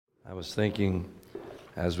I was thinking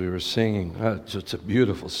as we were singing, it's a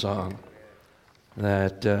beautiful song,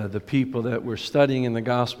 that the people that were studying in the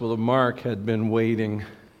Gospel of Mark had been waiting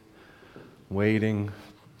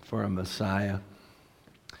for a Messiah.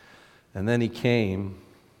 And then he came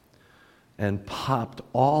and popped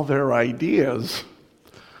all their ideas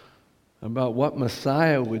about what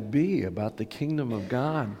Messiah would be, about the kingdom of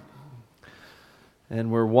God.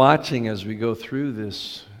 And we're watching as we go through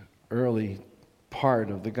this early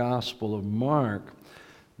part of the Gospel of Mark,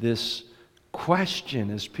 this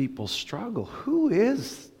question as people struggle. Who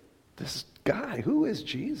is this guy? Who is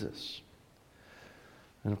Jesus?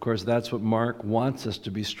 And of course, that's what Mark wants us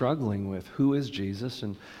to be struggling with. Who is Jesus,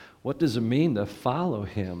 and what does it mean to follow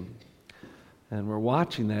him? And we're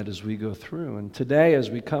watching that as we go through. And today, as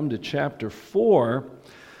we come to chapter 4,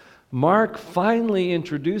 Mark finally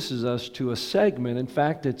introduces us to a segment. In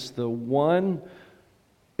fact, it's the one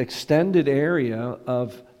extended area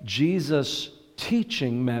of Jesus'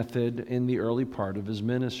 teaching method in the early part of his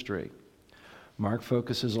ministry. Mark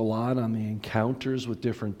focuses a lot on the encounters with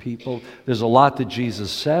different people. There's a lot that Jesus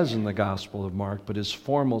says in the Gospel of Mark, but his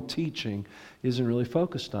formal teaching isn't really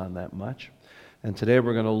focused on that much. And today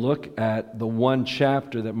we're going to look at the one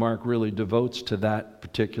chapter that Mark really devotes to that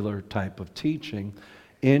particular type of teaching,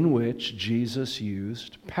 in which Jesus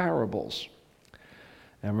used parables.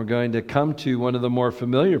 And we're going to come to one of the more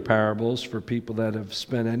familiar parables for people that have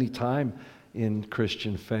spent any time in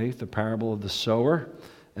Christian faith, the parable of the sower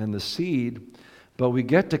and the seed. But we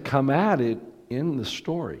get to come at it in the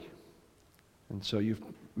story. And so you've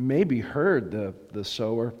maybe heard the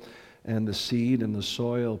sower and the seed and the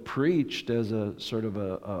soil preached as a sort of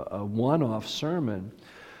a one-off sermon.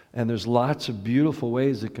 And there's lots of beautiful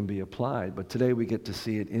ways it can be applied. But today we get to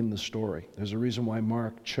see it in the story. There's a reason why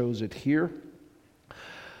Mark chose it here.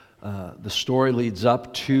 The story leads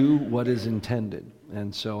up to what is intended.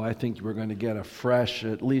 And so I think we're going to get a fresh,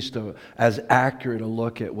 at least as accurate a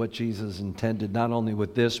look at what Jesus intended, not only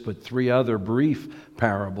with this, but 3 other brief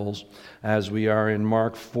parables, as we are in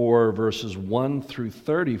Mark 4, verses 1 through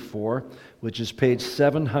 34, which is page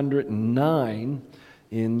 709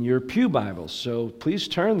 in your pew Bibles. So please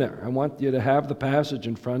turn there. I want you to have the passage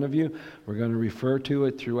in front of you. We're going to refer to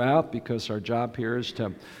it throughout because our job here is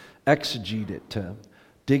to exegete it, to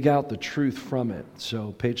dig out the truth from it.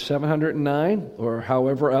 So page 709, or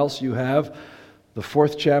however else you have the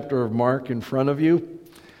 4th chapter of Mark in front of you,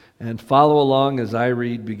 and follow along as I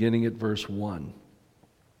read beginning at verse 1.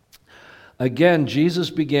 Again,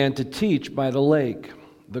 Jesus began to teach by the lake.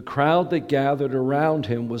 The crowd that gathered around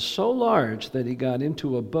him was so large that he got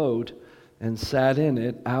into a boat and sat in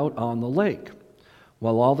it out on the lake,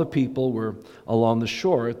 while all the people were along the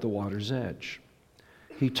shore at the water's edge.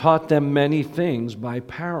 He taught them many things by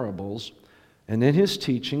parables, and in his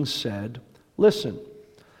teaching said, "Listen,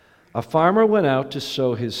 a farmer went out to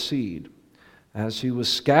sow his seed. As he was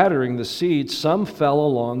scattering the seed, some fell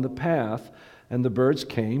along the path, and the birds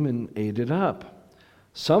came and ate it up.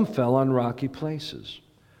 Some fell on rocky places,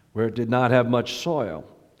 where it did not have much soil.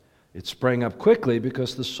 It sprang up quickly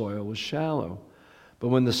because the soil was shallow. But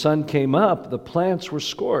when the sun came up, the plants were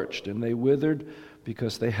scorched, and they withered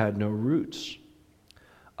because they had no roots.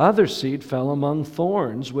 Other seed fell among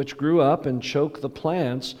thorns, which grew up and choked the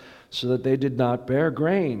plants so that they did not bear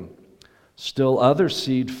grain. Still other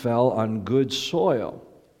seed fell on good soil.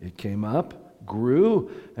 It came up, grew,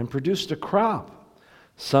 and produced a crop,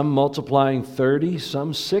 some multiplying 30,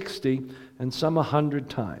 some 60, and some 100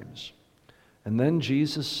 times." And then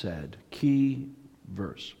Jesus said, key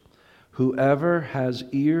verse, "Whoever has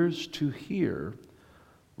ears to hear,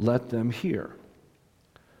 let them hear."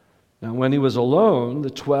 Now when he was alone, the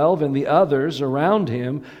 12 and the others around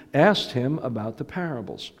him asked him about the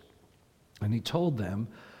parables. And he told them,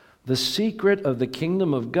 "The secret of the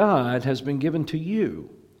kingdom of God has been given to you,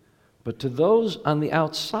 but to those on the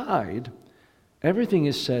outside, everything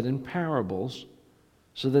is said in parables,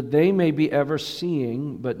 so that they may be ever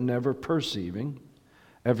seeing but never perceiving,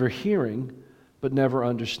 ever hearing but never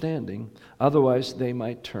understanding. Otherwise they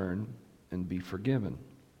might turn and be forgiven."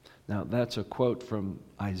 Now, that's a quote from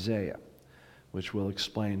Isaiah, which we'll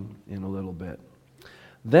explain in a little bit.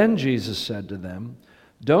 Then Jesus said to them,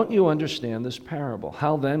 "Don't you understand this parable?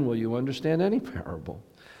 How then will you understand any parable?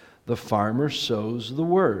 The farmer sows the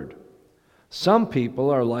word. Some people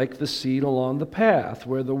are like the seed along the path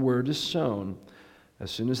where the word is sown. As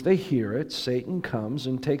soon as they hear it, Satan comes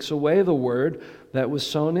and takes away the word that was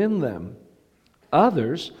sown in them.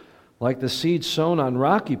 Others, like the seed sown on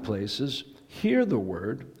rocky places, hear the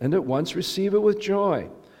word and at once receive it with joy.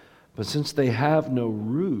 But since they have no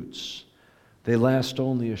roots, they last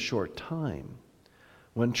only a short time.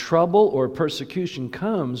 When trouble or persecution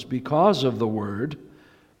comes because of the word,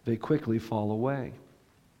 they quickly fall away.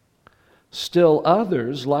 Still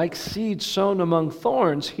others, like seed sown among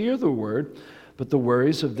thorns, hear the word, but the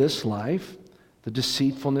worries of this life, the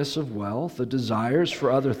deceitfulness of wealth, the desires for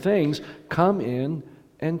other things come in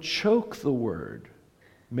and choke the word,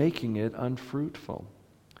 making it unfruitful.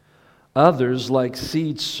 Others, like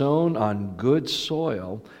seed sown on good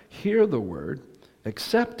soil, hear the word,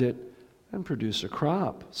 accept it, and produce a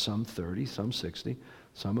crop, some 30, some 60,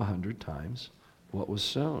 some 100 times what was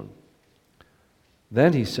sown.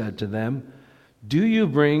 Then he said to them, "Do you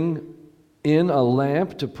bring in a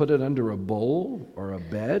lamp to put it under a bowl or a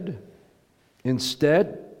bed?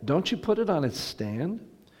 Instead, don't you put it on its stand?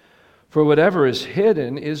 For whatever is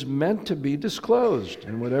hidden is meant to be disclosed,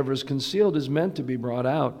 and whatever is concealed is meant to be brought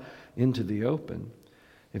out into the open.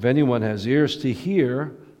 If anyone has ears to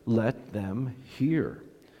hear, let them hear.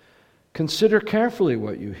 Consider carefully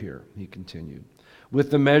what you hear," he continued.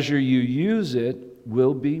 "With the measure you use, it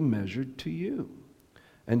will be measured to you,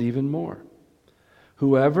 and even more.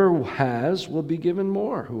 Whoever has will be given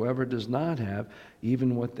more. Whoever does not have,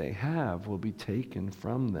 even what they have will be taken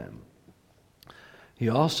from them." He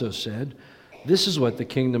also said, "This is what the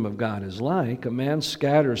kingdom of God is like. A man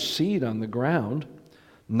scatters seed on the ground.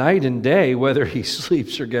 Night and day, whether he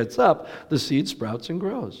sleeps or gets up, the seed sprouts and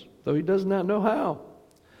grows, though he does not know how.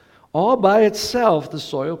 All by itself, the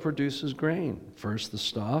soil produces grain. First the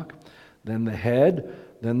stalk, then the head,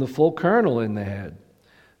 then the full kernel in the head.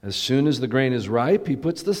 As soon as the grain is ripe, he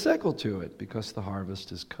puts the sickle to it, because the harvest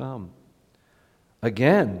has come."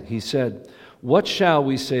 Again, he said, "What shall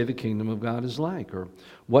we say the kingdom of God is like? Or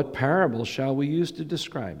what parable shall we use to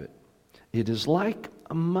describe it? It is like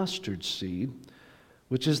a mustard seed,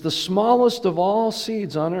 which is the smallest of all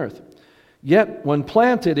seeds on earth. Yet when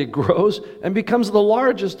planted, it grows and becomes the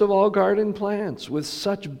largest of all garden plants, with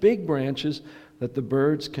such big branches that the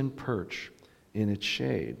birds can perch in its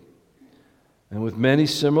shade." And with many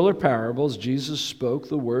similar parables, Jesus spoke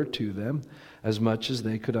the word to them as much as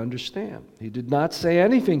they could understand. He did not say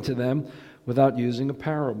anything to them without using a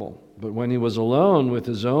parable. But when he was alone with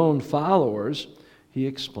his own followers, he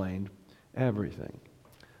explained everything.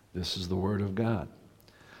 This is the word of God.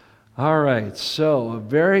 All right, so a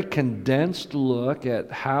very condensed look at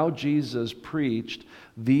how Jesus preached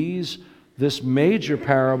this major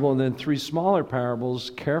parable and then three smaller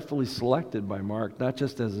parables carefully selected by Mark, not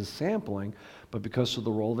just as a sampling, but because of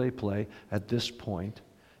the role they play at this point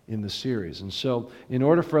in the series. And so in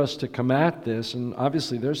order for us to come at this, and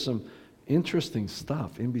obviously there's some interesting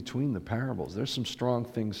stuff in between the parables. There's some strong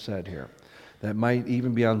things said here that might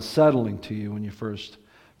even be unsettling to you when you first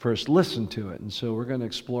listen to it. And so we're going to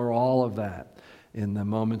explore all of that in the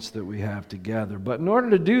moments that we have together. But in order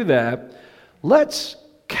to do that, let's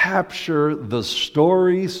capture the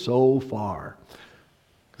story so far,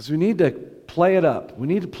 because we need to play it up. We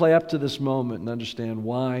need to play up to this moment and understand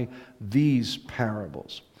why these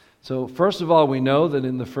parables. So first of all, we know that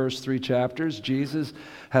in the first 3 chapters, Jesus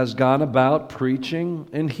has gone about preaching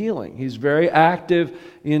and healing. He's very active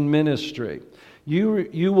in ministry.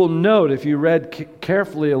 You will note, if you read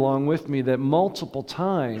carefully along with me, that multiple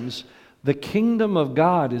times the kingdom of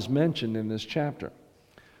God is mentioned in this chapter.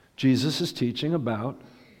 Jesus is teaching about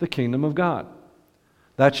the kingdom of God.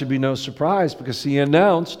 That should be no surprise, because he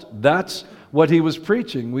announced that's what he was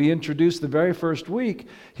preaching. We introduced the very first week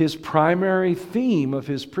his primary theme of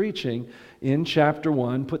his preaching in chapter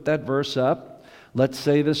 1. Put that verse up. Let's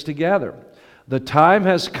say this together. "The time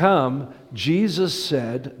has come," Jesus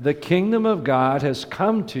said, "the kingdom of God has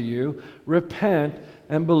come to you. Repent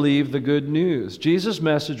and believe the good news." Jesus'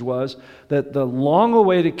 message was that the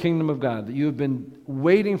long-awaited kingdom of God that you have been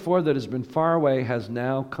waiting for, that has been far away, has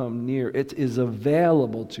now come near. It is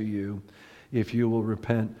available to you if you will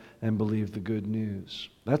repent and believe the good news.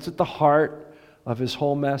 That's at the heart of his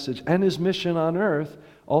whole message and his mission on earth,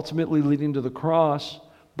 ultimately leading to the cross,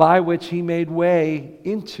 by which he made way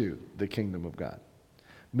into the kingdom of God,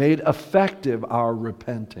 made effective our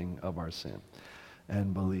repenting of our sin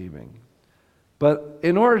and believing. But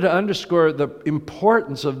in order to underscore the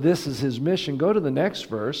importance of this as his mission, go to the next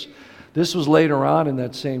verse. This was later on in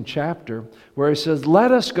that same chapter, where he says,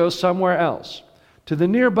 "Let us go somewhere else, to the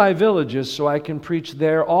nearby villages, so I can preach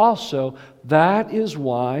there also. That is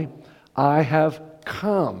why I have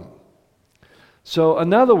come." So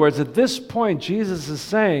in other words, at this point, Jesus is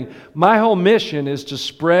saying, my whole mission is to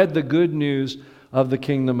spread the good news of the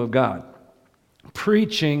kingdom of God.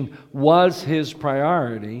 Preaching was his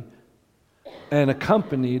priority, and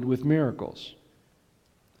accompanied with miracles.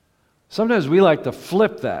 Sometimes we like to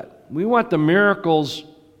flip that. We want the miracles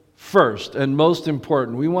first and most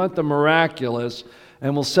important. We want the miraculous,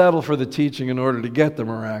 and will settle for the teaching in order to get the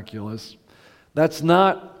miraculous. That's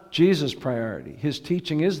not Jesus' priority. His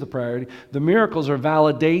teaching is the priority. The miracles are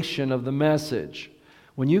validation of the message.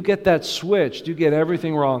 When you get that switched, you get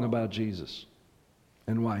everything wrong about Jesus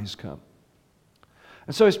and why he's come.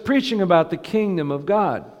 And so he's preaching about the kingdom of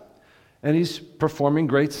God, and he's performing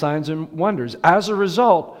great signs and wonders. As a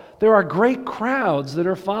result, there are great crowds that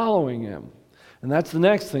are following him. And that's the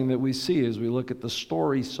next thing that we see as we look at the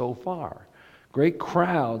story so far. Great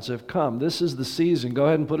crowds have come. This is the season. Go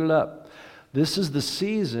ahead and put it up. This is the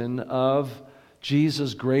season of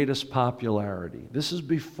Jesus' greatest popularity. This is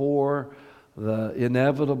before the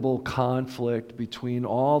inevitable conflict between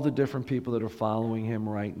all the different people that are following him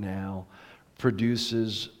right now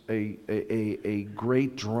produces a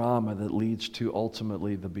great drama that leads to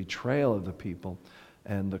ultimately the betrayal of the people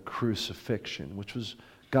and the crucifixion, which was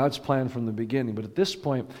God's plan from the beginning. But at this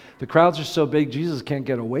point, the crowds are so big, Jesus can't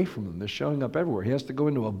get away from them. They're showing up everywhere. He has to go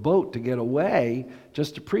into a boat to get away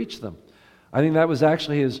just to preach them. I think that was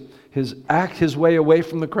actually his way away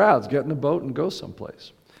from the crowds, get in a boat and go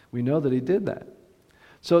someplace. We know that he did that.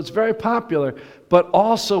 So it's very popular, but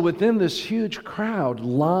also within this huge crowd,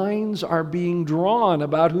 lines are being drawn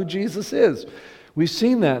about who Jesus is. We've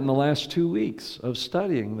seen that in the last 2 weeks of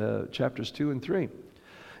studying the chapters 2 and 3.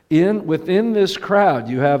 Within this crowd,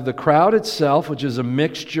 you have the crowd itself, which is a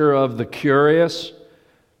mixture of the curious,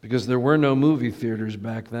 because there were no movie theaters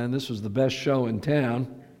back then. This was the best show in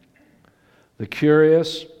town. The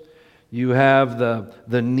curious, you have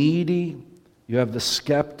the needy, you have the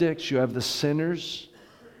skeptics, you have the sinners,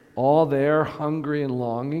 all there hungry and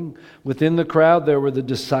longing. Within the crowd, there were the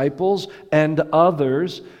disciples and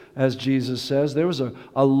others. As Jesus says, there was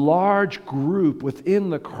a large group within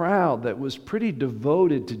the crowd that was pretty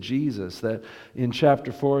devoted to Jesus, that in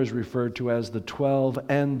chapter 4 is referred to as the 12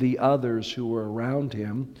 and the others who were around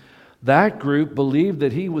him. That group believed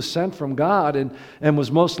that he was sent from God and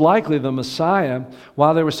was most likely the Messiah,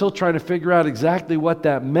 while they were still trying to figure out exactly what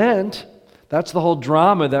that meant. That's the whole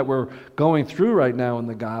drama that we're going through right now in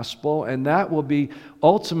the gospel, and that will be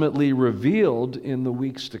ultimately revealed in the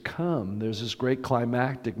weeks to come. There's this great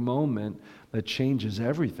climactic moment that changes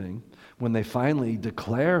everything when they finally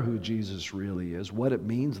declare who Jesus really is, what it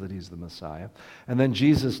means that he's the Messiah. And then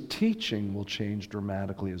Jesus' teaching will change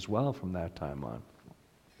dramatically as well from that time on.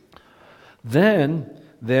 Then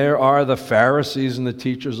there are the Pharisees and the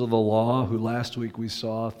teachers of the law, who last week we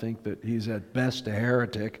saw think that he's at best a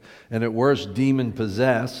heretic and at worst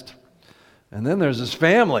demon-possessed. And then there's his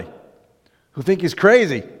family, who think he's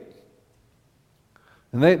crazy.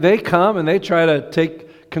 And they come and they try to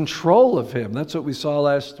take control of him. That's what we saw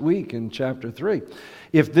last week in chapter 3.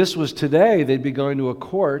 If this was today, they'd be going to a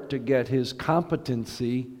court to get his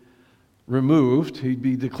competency removed. He'd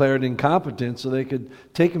be declared incompetent so they could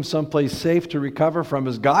take him someplace safe to recover from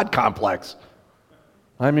his God complex.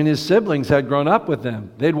 I mean, his siblings had grown up with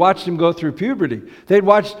them. They'd watched him go through puberty.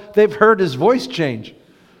 They've heard his voice change.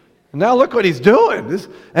 And now look what he's doing.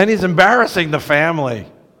 And he's embarrassing the family.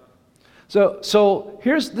 So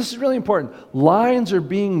this is really important. Lines are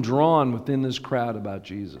being drawn within this crowd about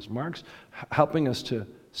Jesus. Mark's helping us to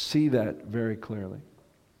see that very clearly.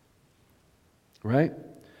 Right?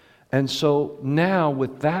 And so now,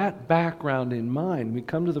 with that background in mind, we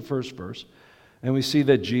come to the first verse, and we see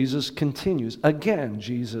that Jesus continues. Again,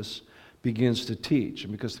 Jesus begins to teach.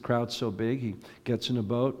 And because the crowd's so big, he gets in a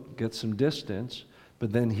boat, gets some distance,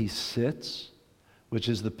 but then he sits, which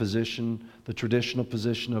is the traditional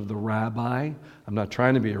position of the rabbi. I'm not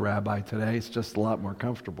trying to be a rabbi today. It's just a lot more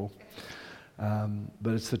comfortable.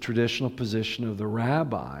 But it's the traditional position of the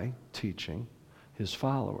rabbi teaching his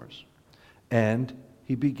followers. And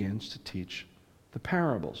he begins to teach the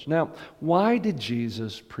parables. Now, why did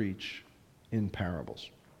Jesus preach in parables?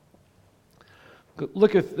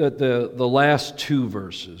 Look at the last two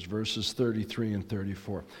verses 33 and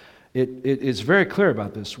 34. It's very clear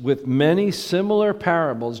about this. With many similar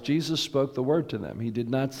parables, Jesus spoke the word to them. He did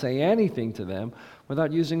not say anything to them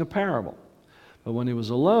without using a parable. But when he was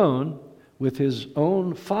alone with his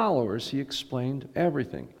own followers, he explained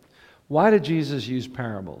everything. Why did Jesus use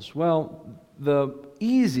parables? Well, the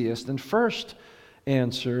easiest and first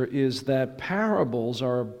answer is that parables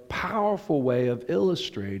are a powerful way of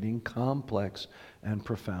illustrating complex and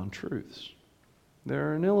profound truths.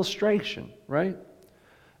 They're an illustration, right?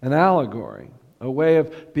 An allegory, a way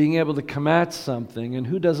of being able to come at something, and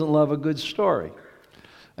who doesn't love a good story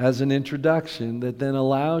as an introduction that then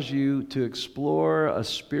allows you to explore a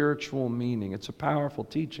spiritual meaning. It's a powerful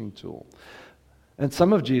teaching tool. And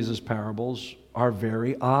some of Jesus' parables are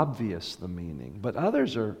very obvious, the meaning, but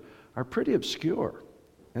others are pretty obscure.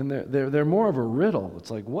 And they're more of a riddle.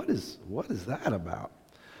 It's like, what is that about?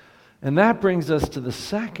 And that brings us to the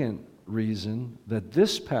second reason that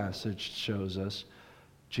this passage shows us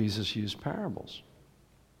Jesus used parables.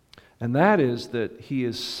 And that is that he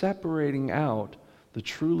is separating out the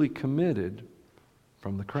truly committed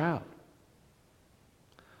from the crowd.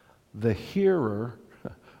 The hearer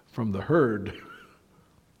from the herd.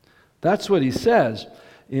 That's what he says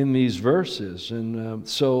in these verses. And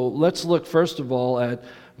so let's look first of all at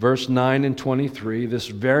verse 9 and 23, this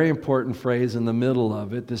very important phrase in the middle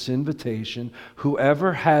of it, this invitation.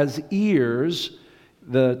 Whoever has ears,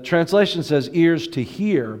 the translation says ears to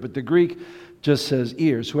hear, but the Greek just says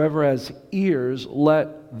ears. Whoever has ears,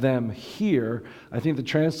 let them hear. I think the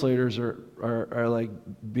translators are like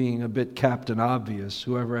being a bit Captain Obvious.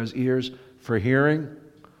 Whoever has ears for hearing,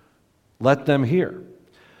 let them hear.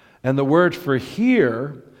 And the word for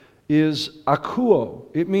hear is akuo.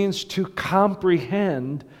 It means to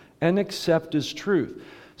comprehend and accept as truth.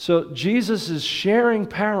 So Jesus is sharing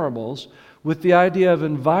parables with the idea of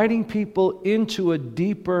inviting people into a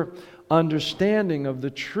deeper understanding of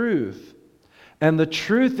the truth. And the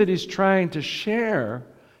truth that he's trying to share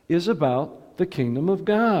is about the kingdom of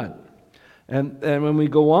God. And when we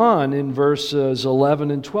go on in verses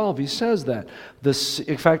 11 and 12, he says that.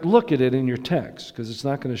 In fact, look at it in your text, because it's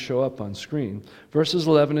not going to show up on screen. Verses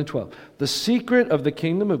 11 and 12. The secret of the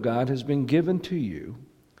kingdom of God has been given to you,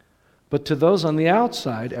 but to those on the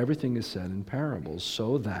outside, everything is said in parables,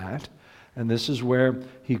 so that, and this is where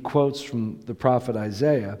he quotes from the prophet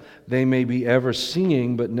Isaiah, they may be ever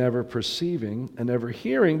seeing but never perceiving, and ever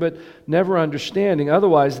hearing but never understanding.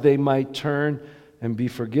 Otherwise, they might turn and be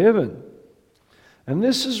forgiven. And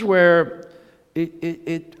this is where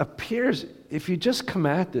it appears, if you just come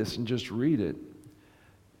at this and just read it,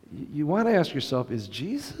 you want to ask yourself, is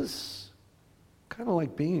Jesus kind of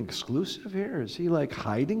like being exclusive here? Is he like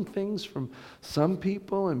hiding things from some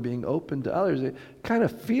people and being open to others? It kind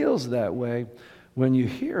of feels that way when you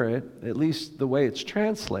hear it, at least the way it's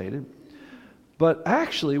translated. But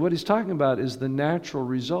actually, what he's talking about is the natural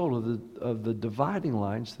result of the dividing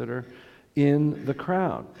lines that are in the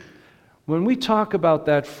crowd. When we talk about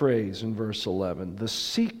that phrase in verse 11, the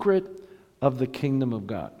secret of the kingdom of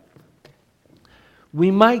God,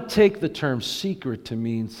 we might take the term secret to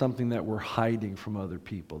mean something that we're hiding from other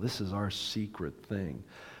people. This is our secret thing.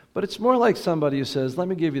 But it's more like somebody who says, let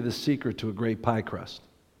me give you the secret to a great pie crust.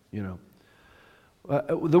 You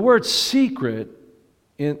know, the word secret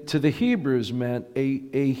to the Hebrews meant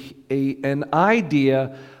an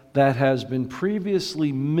idea that has been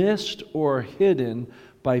previously missed or hidden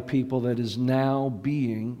by people that is now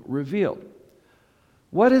being revealed.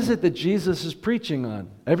 What is it that Jesus is preaching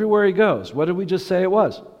on everywhere he goes? What did we just say it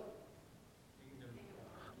was?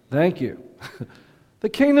 Thank you. The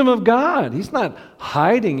kingdom of God. He's not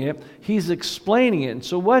hiding it. He's explaining it. And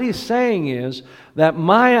so what he's saying is that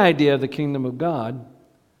my idea of the kingdom of God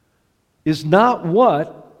is not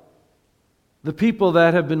what the people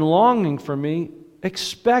that have been longing for me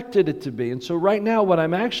expected it to be. And so right now what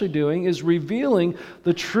I'm actually doing is revealing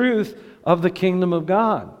the truth of the kingdom of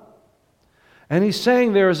God. And he's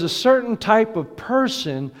saying there is a certain type of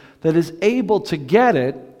person that is able to get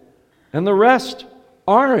it, and the rest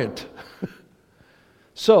aren't.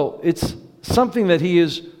 So it's something that he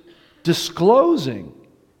is disclosing.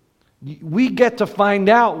 We get to find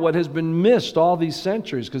out what has been missed all these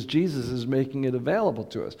centuries because Jesus is making it available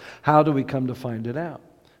to us. How do we come to find it out?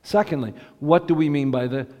 Secondly, what do we mean by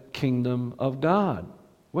the kingdom of God?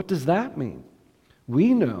 What does that mean?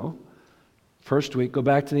 We know, first week, go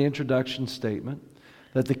back to the introduction statement,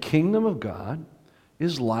 that the kingdom of God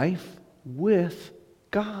is life with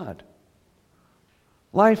God.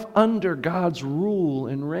 Life under God's rule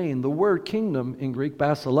and reign. The word kingdom in Greek,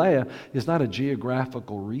 basileia, is not a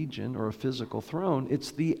geographical region or a physical throne. It's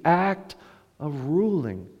the act of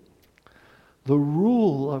ruling. The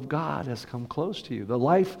rule of God has come close to you. The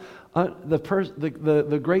life,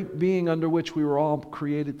 the great being under which we were all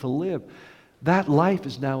created to live, that life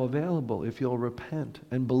is now available if you'll repent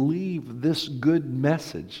and believe this good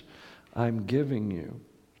message I'm giving you.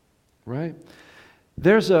 Right?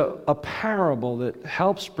 There's a parable that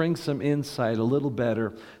helps bring some insight a little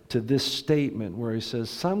better to this statement where he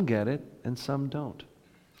says some get it and some don't.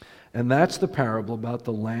 And that's the parable about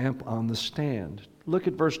the lamp on the stand. Look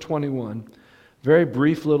at verse 21. Very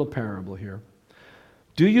brief little parable here.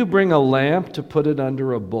 Do you bring a lamp to put it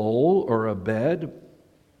under a bowl or a bed?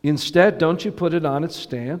 Instead, don't you put it on its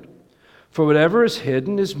stand? For whatever is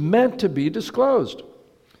hidden is meant to be disclosed,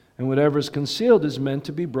 and whatever is concealed is meant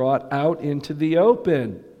to be brought out into the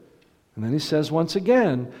open. And then he says once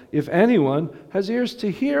again, if anyone has ears to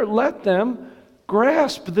hear, let them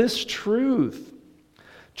grasp this truth.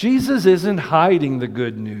 Jesus isn't hiding the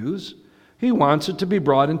good news. He wants it to be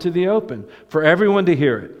brought into the open for everyone to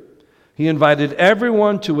hear it. He invited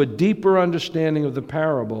everyone to a deeper understanding of the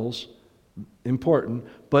parables, important,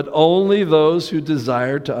 but only those who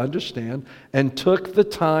desired to understand and took the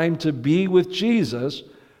time to be with Jesus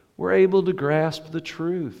were able to grasp the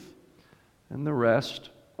truth. And the rest,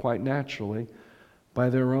 quite naturally, by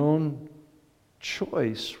their own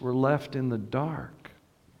choice, were left in the dark.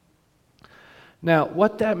 Now,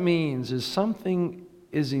 what that means is something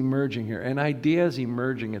is emerging here. An idea is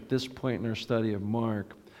emerging at this point in our study of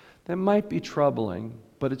Mark that might be troubling,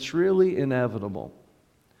 but it's really inevitable.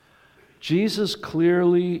 Jesus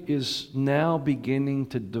clearly is now beginning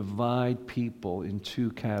to divide people in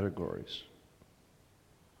two categories.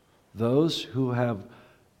 Those who have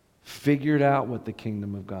figured out what the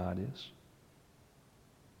kingdom of God is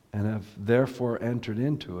and have therefore entered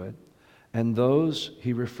into it, and those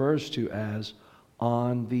he refers to as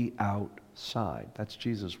on the outside. That's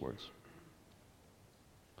Jesus' words.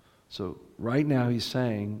 So right now he's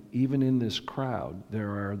saying, even in this crowd,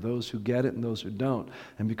 there are those who get it and those who don't.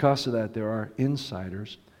 And because of that, there are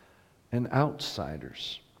insiders and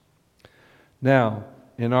outsiders. Now,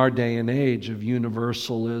 in our day and age of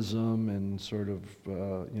universalism and sort of,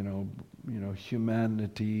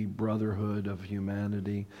 humanity, brotherhood of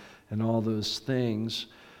humanity, and all those things,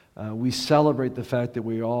 we celebrate the fact that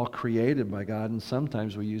we're all created by God, and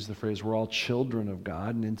sometimes we use the phrase we're all children of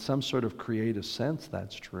God, and in some sort of creative sense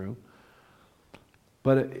that's true.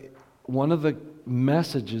 But one of the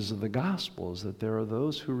messages of the gospel is that there are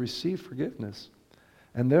those who receive forgiveness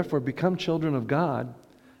and therefore become children of God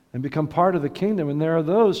and become part of the kingdom, and there are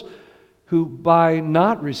those who, by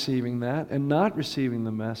not receiving that and not receiving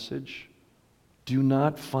the message, do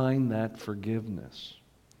not find that forgiveness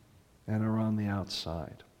and are on the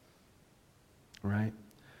outside. Right?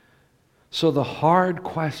 So the hard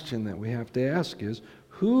question that we have to ask is,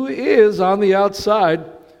 who is on the outside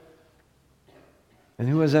and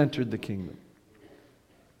who has entered the kingdom?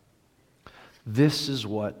 This is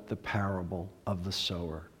what the parable of the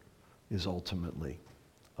sower is ultimately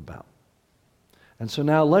about. And so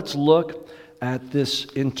now let's look at this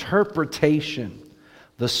interpretation.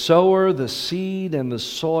 The sower, the seed, and the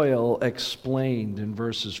soil explained in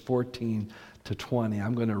verses 14 to 20.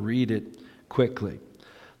 I'm going to read it quickly.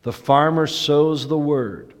 The farmer sows the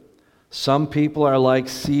word. Some people are like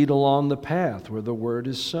seed along the path where the word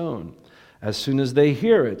is sown. As soon as they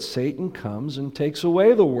hear it, Satan comes and takes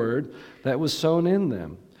away the word that was sown in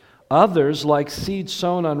them. Others, like seed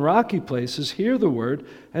sown on rocky places, hear the word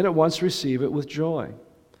and at once receive it with joy.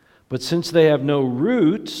 But since they have no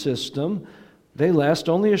root system, they last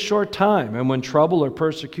only a short time, and when trouble or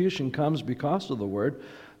persecution comes because of the word,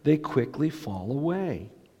 they quickly fall away.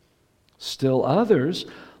 Still others,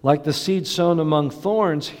 like the seed sown among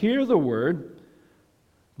thorns, hear the word,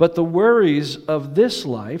 but the worries of this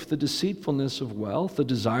life, the deceitfulness of wealth, the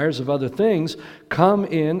desires of other things, come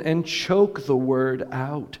in and choke the word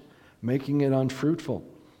out, making it unfruitful.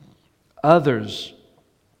 Others,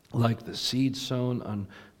 like the seed sown on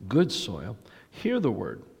good soil, hear the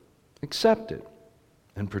word, accept it,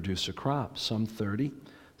 and produce a crop, some 30,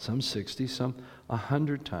 some 60, some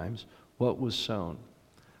 100 times what was sown.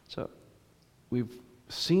 So we've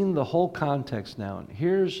seen the whole context now, and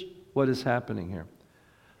here's what is happening here.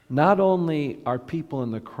 Not only are people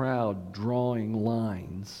in the crowd drawing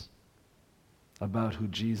lines about who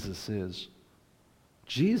Jesus is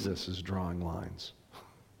drawing lines.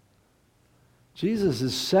 Jesus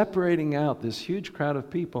is separating out this huge crowd of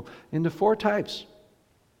people into four types.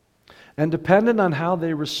 And dependent on how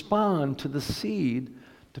they respond to the seed,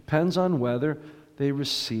 depends on whether they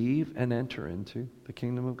receive and enter into the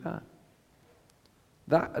kingdom of God.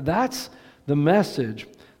 That's the message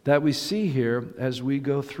that we see here as we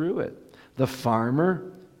go through it. The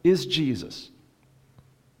farmer is Jesus.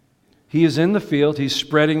 He is in the field, he's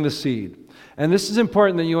spreading the seed. And this is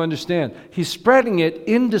important that you understand. He's spreading it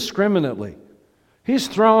indiscriminately. He's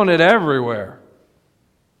throwing it everywhere.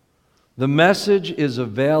 The message is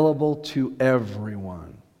available to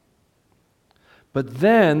everyone. But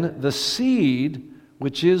then the seed,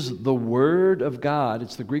 which is the Word of God,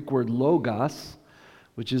 it's the Greek word logos,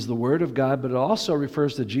 which is the Word of God, but it also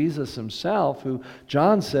refers to Jesus himself, who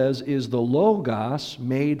John says is the Logos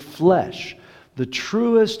made flesh. The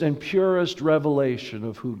truest and purest revelation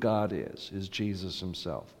of who God is Jesus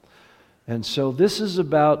himself. And so this is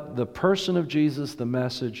about the person of Jesus, the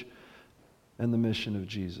message, and the mission of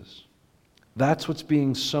Jesus. That's what's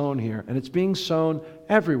being sown here, and it's being sown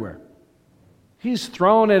everywhere. He's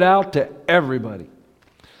throwing it out to everybody.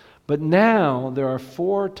 But now there are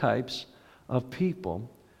four types of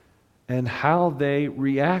people, and how they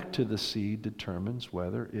react to the seed determines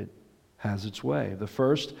whether it has its way. The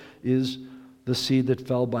first is the seed that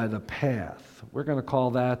fell by the path. We're going to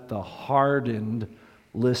call that the hardened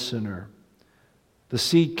listener. The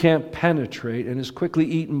seed can't penetrate and is quickly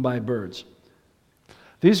eaten by birds.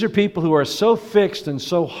 These are people who are so fixed and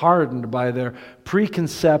so hardened by their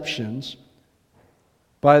preconceptions,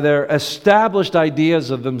 by their established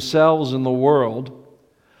ideas of themselves and the world,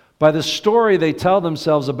 by the story they tell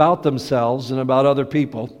themselves about themselves and about other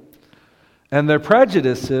people, and their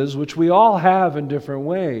prejudices, which we all have in different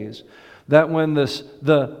ways, that when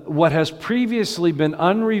what has previously been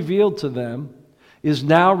unrevealed to them is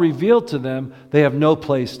now revealed to them, they have no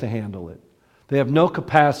place to handle it. They have no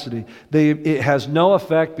capacity. It has no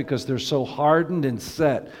effect because they're so hardened and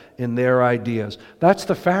set in their ideas. That's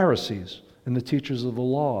the Pharisees and the teachers of the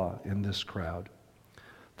law in this crowd.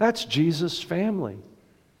 That's Jesus' family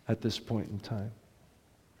at this point in time.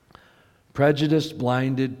 Prejudiced,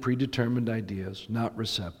 blinded, predetermined ideas, not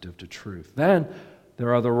receptive to truth. Then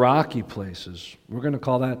there are the rocky places. We're going to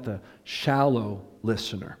call that the shallow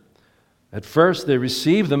listener. At first, they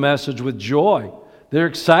receive the message with joy. They're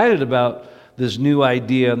excited about this new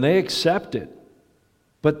idea and they accept it.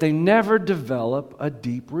 But they never develop a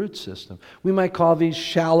deep root system. We might call these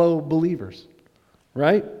shallow believers,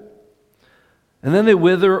 right? And then they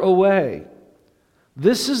wither away.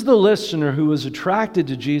 This is the listener who is attracted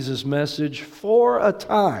to Jesus' message for a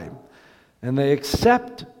time, and they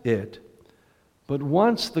accept it. But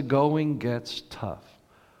once the going gets tough,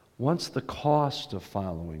 once the cost of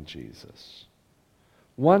following Jesus,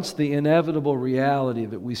 once the inevitable reality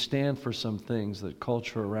that we stand for some things that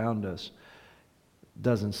culture around us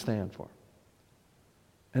doesn't stand for,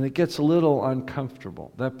 and it gets a little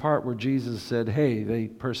uncomfortable. That part where Jesus said, hey, they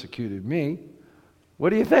persecuted me.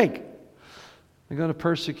 What do you think? They're going to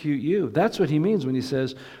persecute you. That's what he means when he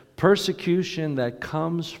says persecution that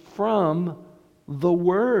comes from the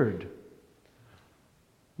Word.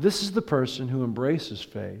 This is the person who embraces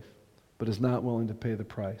faith but is not willing to pay the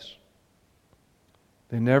price.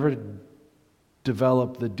 They never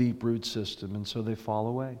develop the deep root system, and so they fall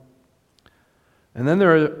away. And then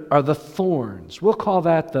there are the thorns. We'll call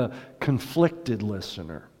that the conflicted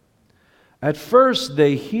listener. At first,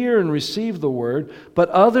 they hear and receive the word, but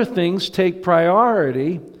other things take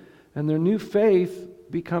priority, and their new faith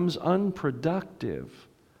becomes unproductive.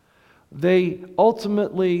 They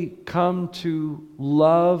ultimately come to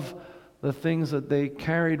love the things that they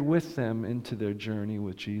carried with them into their journey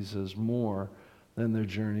with Jesus more than their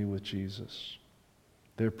journey with Jesus.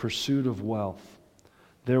 Their pursuit of wealth,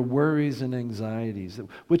 their worries and anxieties,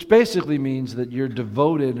 which basically means that you're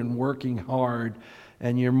devoted and working hard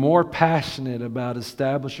and you're more passionate about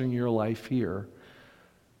establishing your life here,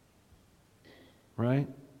 right?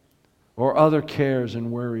 Or other cares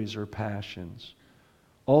and worries or passions.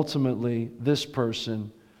 Ultimately, this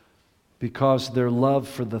person, because their love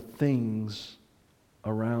for the things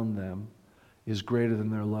around them is greater than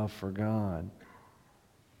their love for God.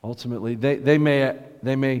 Ultimately, they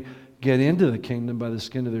may get into the kingdom by the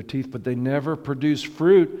skin of their teeth, but they never produce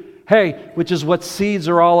fruit. Hey, which is what seeds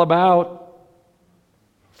are all about.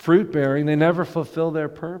 Fruit bearing, they never fulfill their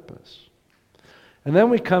purpose. And then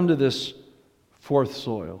we come to this fourth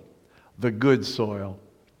soil, the good soil.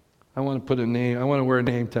 I want to wear a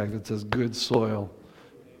name tag that says good soil.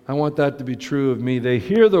 I want that to be true of me. They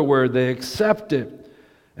hear the word, they accept it,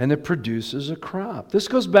 and it produces a crop. This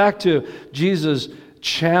goes back to Jesus'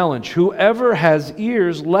 challenge. Whoever has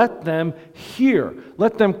ears, let them hear.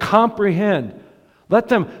 Let them comprehend. Let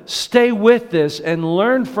them stay with this and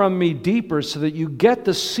learn from me deeper so that you get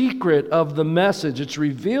the secret of the message. It's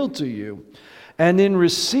revealed to you. And in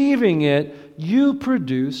receiving it, you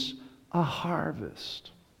produce a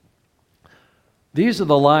harvest. These are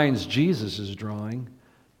the lines Jesus is drawing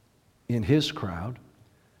in his crowd.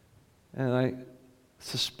 And I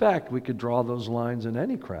suspect we could draw those lines in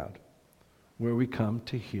any crowd where we come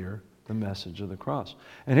to hear the message of the cross.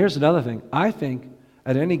 And here's another thing. I think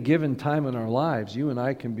at any given time in our lives, you and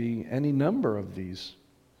I can be any number of these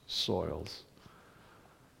soils.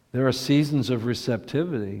 There are seasons of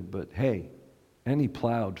receptivity, but hey, any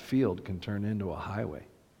plowed field can turn into a highway,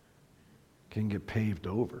 can get paved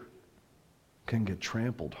over, can get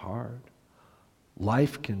trampled hard.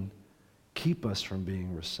 Life can keep us from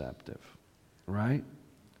being receptive, right?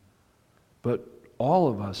 But all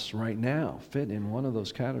of us right now fit in one of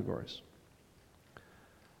those categories.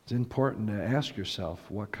 It's important to ask yourself,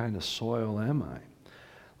 what kind of soil am I?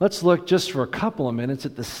 Let's look just for a couple of minutes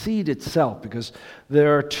at the seed itself, because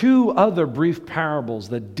there are two other brief parables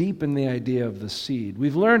that deepen the idea of the seed.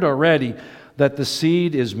 We've learned already that the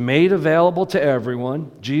seed is made available to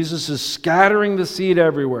everyone. Jesus is scattering the seed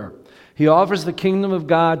everywhere. He offers the kingdom of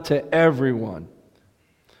God to everyone.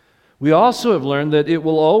 We also have learned that it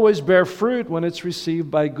will always bear fruit when it's received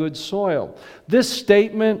by good soil. This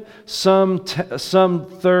statement, some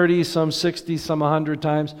 30, some 60, some 100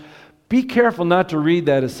 times, be careful not to read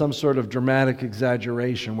that as some sort of dramatic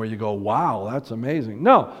exaggeration where you go, wow, that's amazing.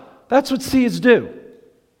 No, that's what seeds do.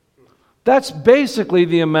 That's basically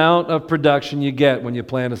the amount of production you get when you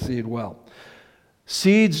plant a seed well.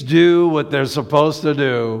 Seeds do what they're supposed to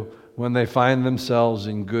do when they find themselves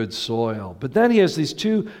in good soil. But then he has these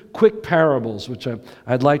two quick parables, which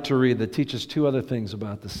I'd like to read, that teach us two other things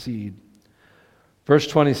about the seed. Verse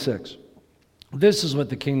 26. This is what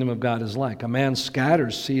the kingdom of God is like. A man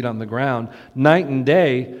scatters seed on the ground. Night and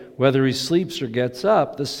day, whether he sleeps or gets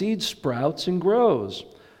up, the seed sprouts and grows,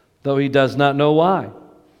 though he does not know why.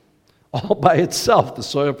 All by itself, the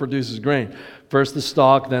soil produces grain. First the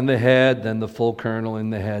stalk, then the head, then the full kernel in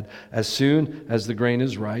the head. As soon as the grain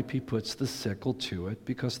is ripe, he puts the sickle to it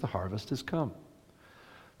because the harvest has come.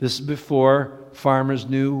 This is before farmers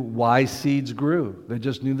knew why seeds grew. They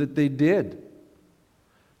just knew that they did.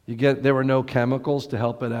 There were no chemicals to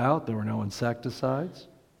help it out. There were no insecticides.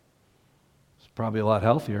 It's probably a lot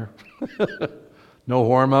healthier. No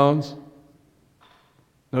hormones.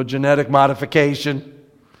 No genetic modification.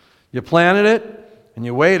 You planted it and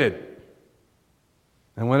you waited.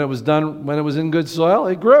 And when it was done, when it was in good soil,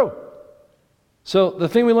 it grew. So the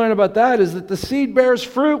thing we learn about that is that the seed bears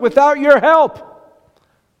fruit without your help.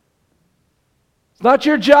 It's not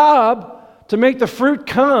your job to make the fruit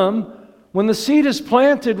come. When the seed is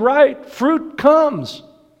planted right, fruit comes.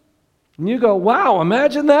 And you go, wow,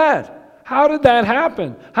 imagine that. How did that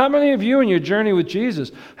happen? How many of you in your journey with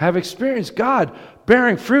Jesus have experienced God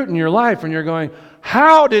bearing fruit in your life and you're going,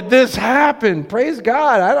 how did this happen? Praise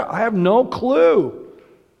God, I have no clue.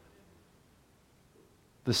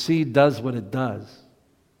 The seed does what it does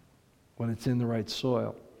when it's in the right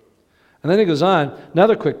soil. And then he goes on,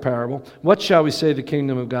 another quick parable. What shall we say the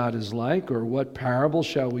kingdom of God is like, or what parable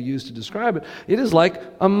shall we use to describe it? It is like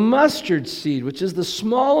a mustard seed, which is the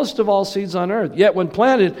smallest of all seeds on earth. Yet when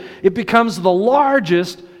planted, it becomes the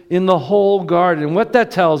largest in the whole garden. And what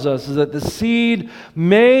that tells us is that the seed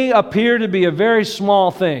may appear to be a very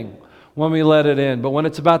small thing when we let it in, but when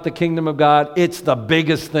it's about the kingdom of God, it's the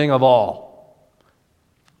biggest thing of all.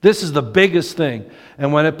 This is the biggest thing.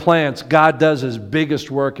 And when it plants, God does His biggest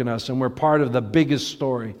work in us, and we're part of the biggest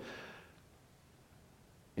story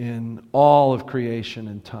in all of creation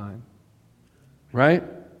and time. Right?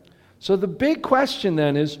 So the big question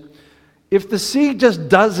then is, if the seed just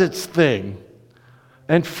does its thing,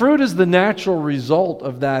 and fruit is the natural result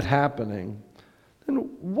of that happening, then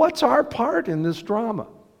what's our part in this drama?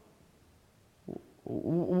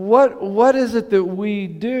 What is it that we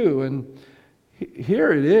do? And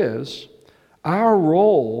here it is. Our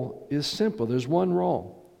role is simple. There's one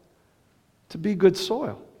role. To be good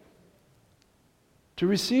soil. To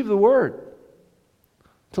receive the Word.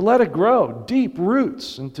 To let it grow deep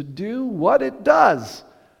roots and to do what it does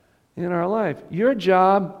in our life. Your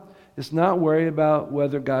job is not worry about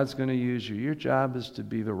whether God's going to use you. Your job is to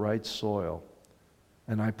be the right soil.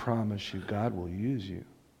 And I promise you, God will use you.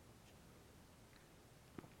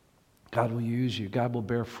 God will use you. God will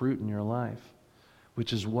bear fruit in your life,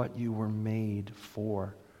 which is what you were made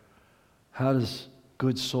for. How does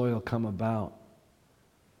good soil come about?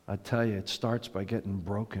 I tell you, it starts by getting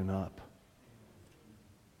broken up.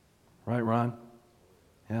 Right, Ron?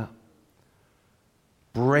 Yeah.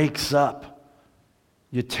 Breaks up.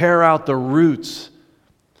 You tear out the roots.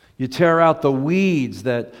 You tear out the weeds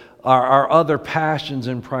that are our other passions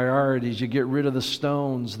and priorities. You get rid of the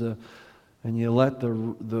stones, and you let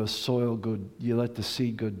the soil go, you let the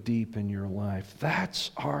seed go deep in your life.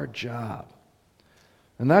 That's our job.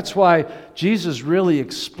 And that's why Jesus really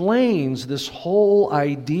explains this whole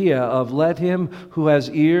idea of let him who has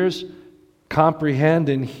ears comprehend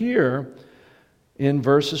and hear in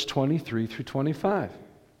verses 23 through 25.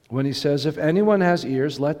 When he says, if anyone has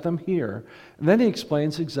ears, let them hear. And then he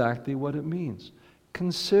explains exactly what it means.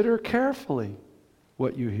 Consider carefully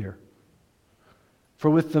what you hear. For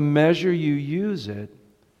with the measure you use it,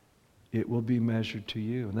 it will be measured to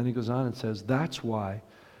you. And then he goes on and says, that's why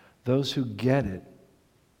those who get it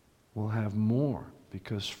will have more,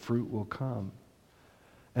 because fruit will come.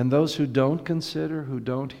 And those who don't consider, who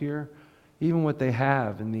don't hear, even what they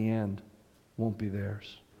have in the end won't be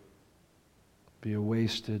theirs. Be a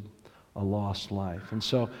wasted, a lost life. And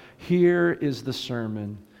so here is the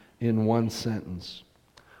sermon in one sentence.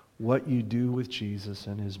 What you do with Jesus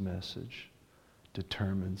and his message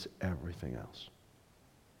determines everything else.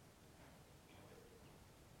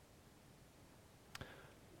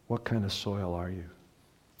 What kind of soil are you?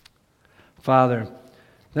 Father,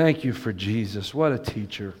 thank you for Jesus. What a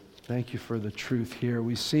teacher. Thank you for the truth here.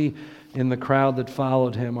 We see in the crowd that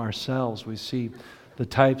followed him ourselves. We see the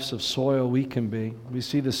types of soil we can be. We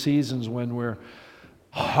see the seasons when we're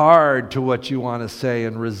hard to what you want to say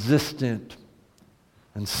and resistant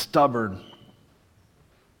and stubborn.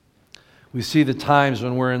 We see the times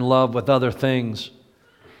when we're in love with other things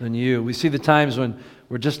than you. We see the times when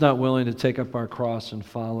we're just not willing to take up our cross and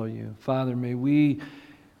follow you. Father, may we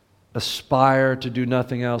aspire to do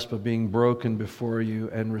nothing else but being broken before you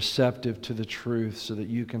and receptive to the truth so that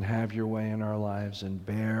you can have your way in our lives and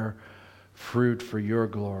bear fruit for your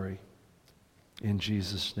glory. In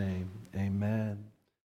Jesus' name, amen.